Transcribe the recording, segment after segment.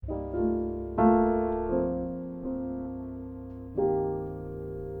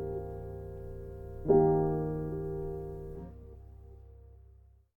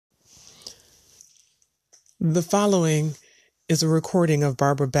The following is a recording of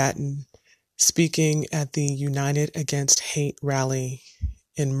Barbara Batten speaking at the United Against Hate rally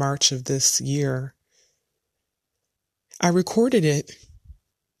in March of this year. I recorded it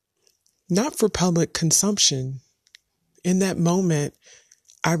not for public consumption. In that moment,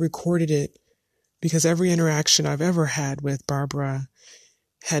 I recorded it because every interaction I've ever had with Barbara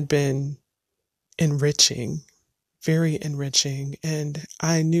had been enriching, very enriching, and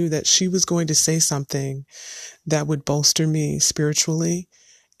I knew that she was going to say something that would bolster me spiritually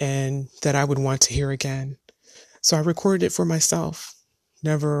and that I would want to hear again. So I recorded it for myself,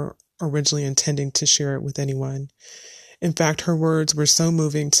 never originally intending to share it with anyone. In fact, her words were so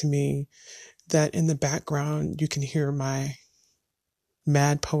moving to me that in the background you can hear my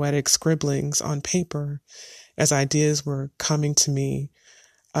mad poetic scribblings on paper as ideas were coming to me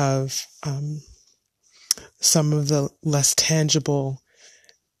of some of the less tangible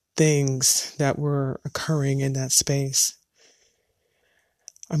things that were occurring in that space.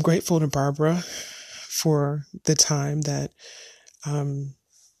 I'm grateful to Barbara for the time that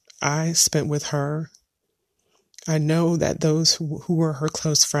I spent with her. I know that those who were her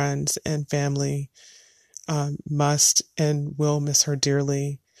close friends and family must and will miss her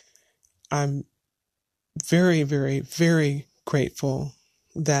dearly. I'm very, very, very grateful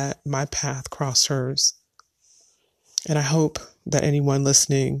that my path crossed hers. And I hope that anyone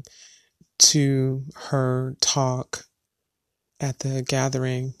listening to her talk at the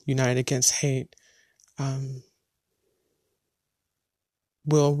gathering United Against Hate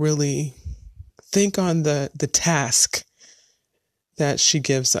will really think on the task that she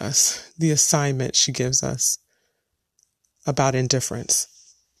gives us, the assignment she gives us about indifference.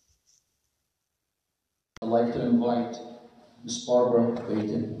 I'd like to invite Ms. Barbara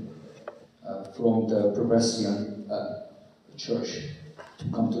Batten from the Presbyterian Church to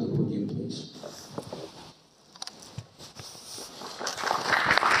come to the podium, please.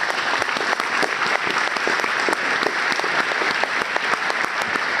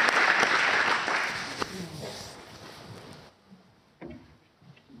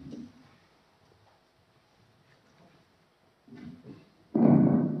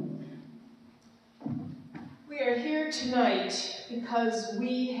 We are here tonight because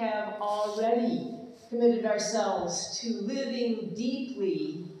we have already committed ourselves to living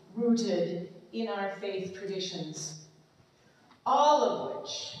deeply rooted in our faith traditions, all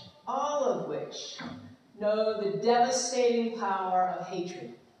of which know the devastating power of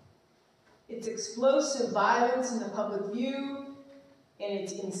hatred, its explosive violence in the public view, and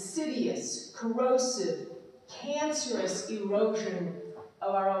its insidious, corrosive, cancerous erosion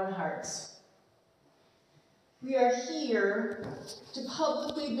of our own hearts. We are here to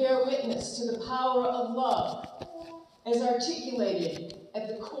publicly bear witness to the power of love as articulated at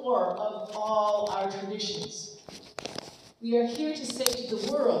the core of all our traditions. We are here to say to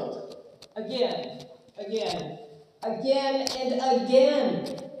the world, again, again, again, and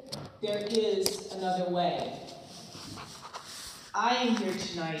again, there is another way. I am here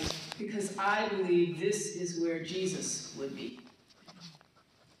tonight because I believe this is where Jesus would be.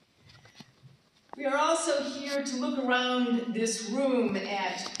 We are also here to look around this room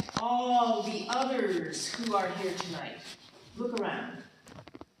at all the others who are here tonight. Look around.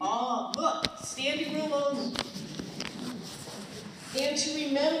 Look, standing room only. And to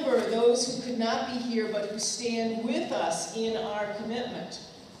remember those who could not be here but who stand with us in our commitment.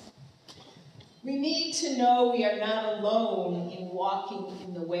 We need to know we are not alone in walking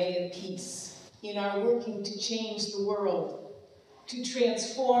in the way of peace, in our working to change the world, to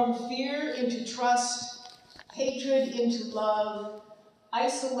transform fear into trust, hatred into love,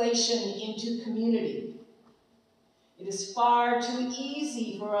 isolation into community. It is far too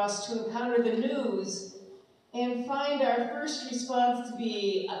easy for us to encounter the news and find our first response to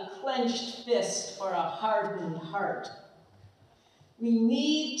be a clenched fist or a hardened heart. We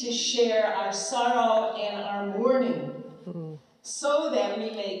need to share our sorrow and our mourning so that we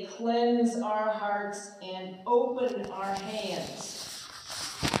may cleanse our hearts and open our hands,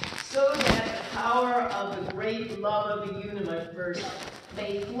 so that the power of the great love of the universe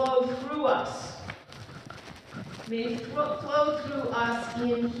may flow through us,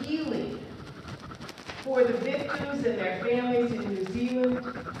 in healing for the victims and their families in New Zealand,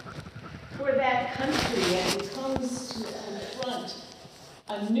 for that country as it comes to confront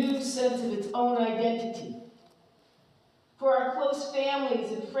a new sense of its own identity, for our close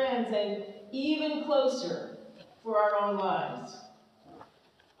families and friends, and even closer, for our own lives.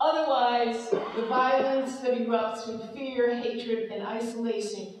 Otherwise, the violence that erupts through fear, hatred, and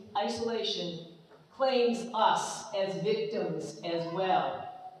isolation claims us as victims as well.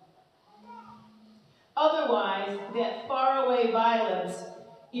 Otherwise, that faraway violence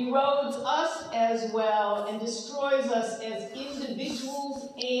erodes us as well and destroys us as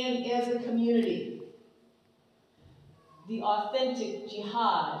individuals and as a community. The authentic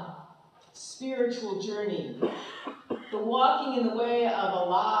jihad, spiritual journey, the walking in the way of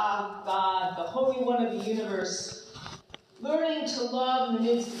Allah, God, the Holy One of the universe, learning to love in the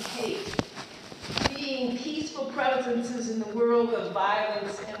midst of hate, being peaceful presences in the world of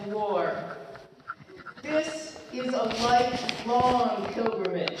violence and war. This is a lifelong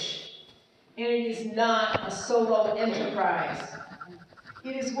pilgrimage, and it is not a solo enterprise.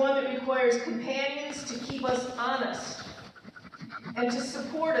 It is one that requires companions to keep us honest and to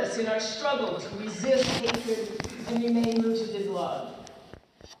support us in our struggle to resist hatred and remain rooted in love.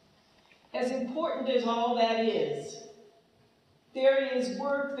 As important as all that is, there is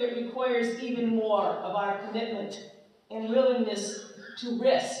work that requires even more of our commitment and willingness to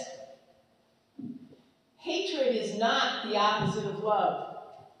risk. Hatred is not the opposite of love.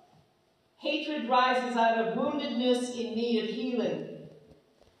 Hatred rises out of woundedness in need of healing.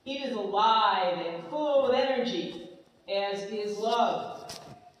 It is alive and full of energy, as is love.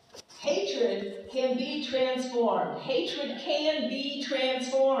 Hatred can be transformed. Hatred can be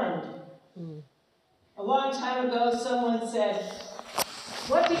transformed. A long time ago, someone said,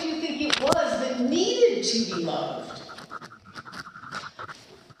 "What did you think it was that needed to be loved?"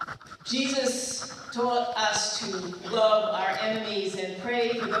 Jesus taught us to love our enemies and pray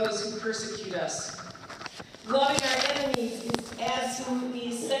for those who persecute us. Loving our enemies is absolutely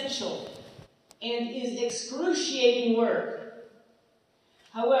essential and is excruciating work.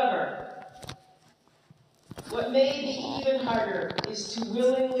 However, what may be even harder is to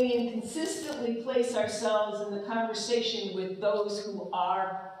willingly and consistently place ourselves in the conversation with those who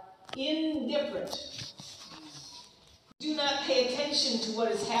are indifferent. Do not pay attention to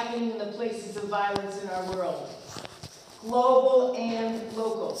what is happening in the places of violence in our world, global and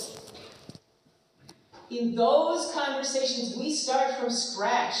local. In those conversations, we start from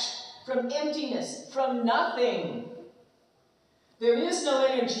scratch, from emptiness, from nothing. There is no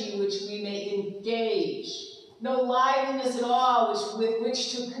energy which we may engage, no liveliness at all with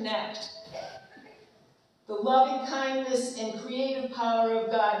which to connect. The loving kindness and creative power of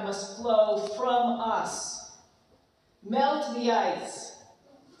God must flow from us. Melt the ice,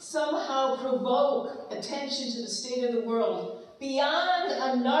 somehow provoke attention to the state of the world beyond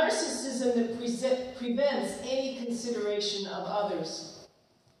a narcissism that prevents any consideration of others.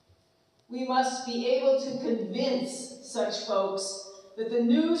 We must be able to convince such folks that the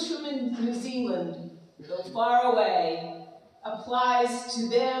news from New Zealand, though far away, applies to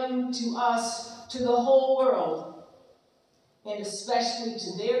them, to us, to the whole world, and especially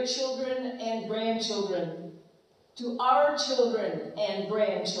to their children and grandchildren, to our children and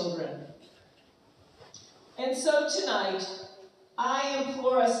grandchildren. And so tonight, I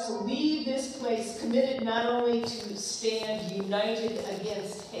implore us to leave this place committed not only to stand united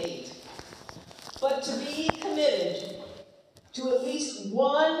against hate, but to be committed to at least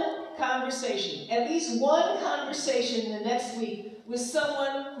one conversation in the next week with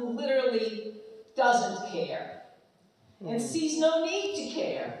someone who literally doesn't care and sees no need to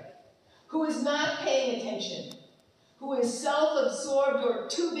care, who is not paying attention, who is self-absorbed or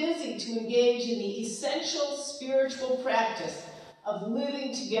too busy to engage in the essential spiritual practice of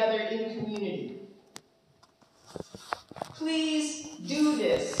living together in community. Please do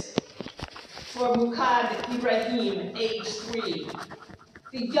this for Mukad Ibrahim, age 3,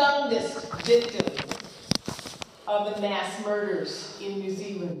 the youngest victim of the mass murders in New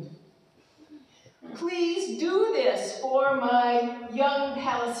Zealand. Please do this for my young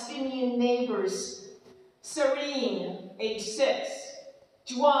Palestinian neighbors, Serene, age 6,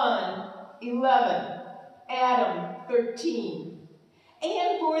 Juan, 11, Adam, 13,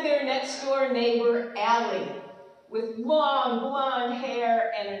 and for their next-door neighbor, Allie, with long blonde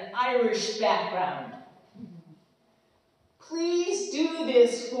hair and an Irish background. Please do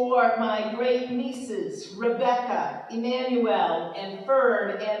this for my great nieces, Rebecca, Emmanuel, and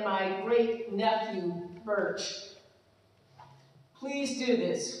Fern, and my great nephew, Birch. Please do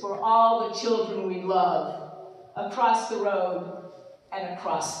this for all the children we love across the road and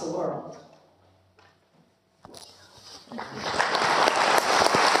across the world.